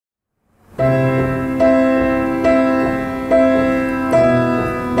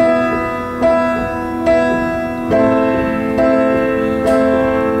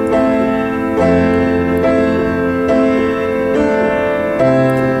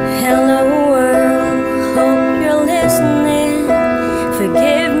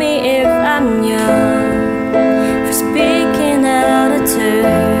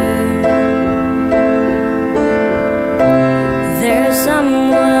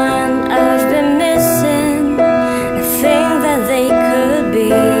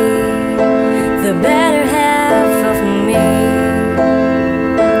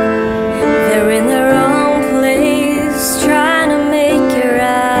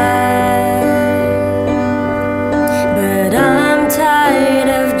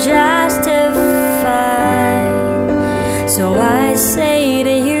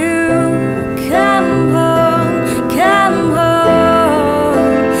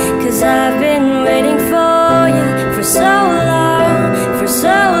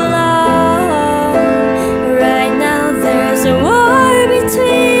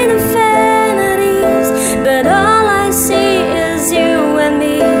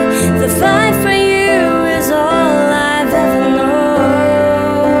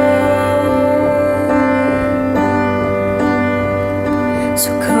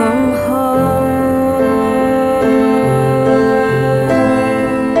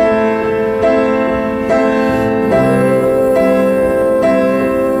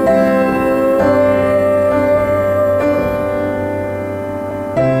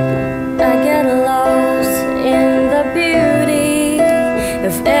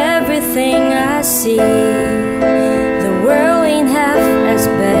everything I see. The world ain't half as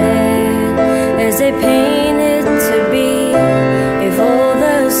bad as they paint it to be. If all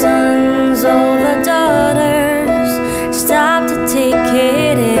the sons, all the daughters stop to take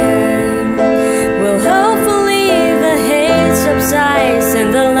it in, well, hopefully the hate subsides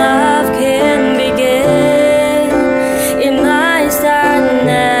and the love can begin. It might start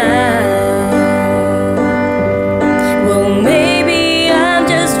now. Well, maybe I'm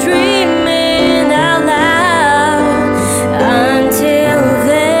just dreaming out loud. Until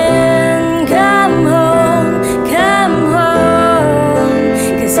then, come home,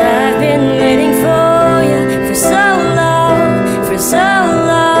 'cause I've been waiting for you for so long, for so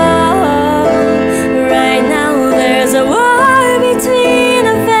long. Right now there's a war between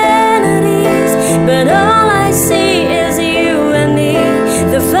our vanities, but all I see is you and me.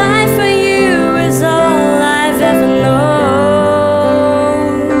 The fight for you is all I've ever known,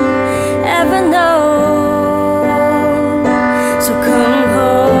 ever known. So come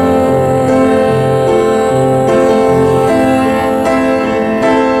home.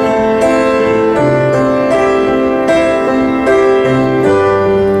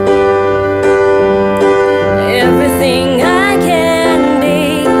 Everything I can be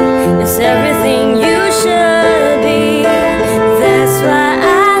is everything you should be. That's why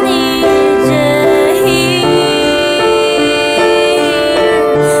I need you here.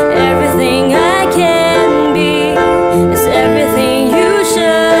 Everything I can be is everything you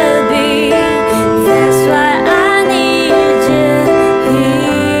should be. That's why I need you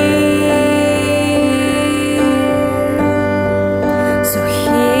here. So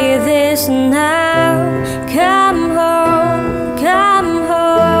hear this now. Come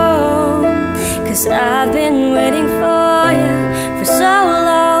home, 'cause I've been waiting for you for so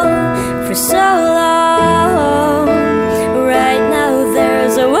long, for so long. Right now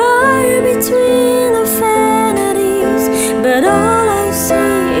there's a war between our vanities, but all I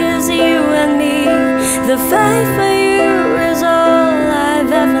see is you and me. The fight for you is all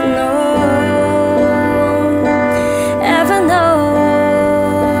I've ever known, ever known.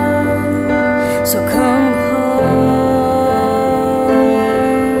 So come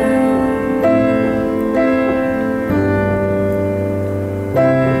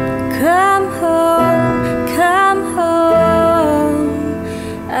come home.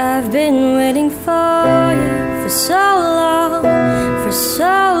 I've been waiting for you for so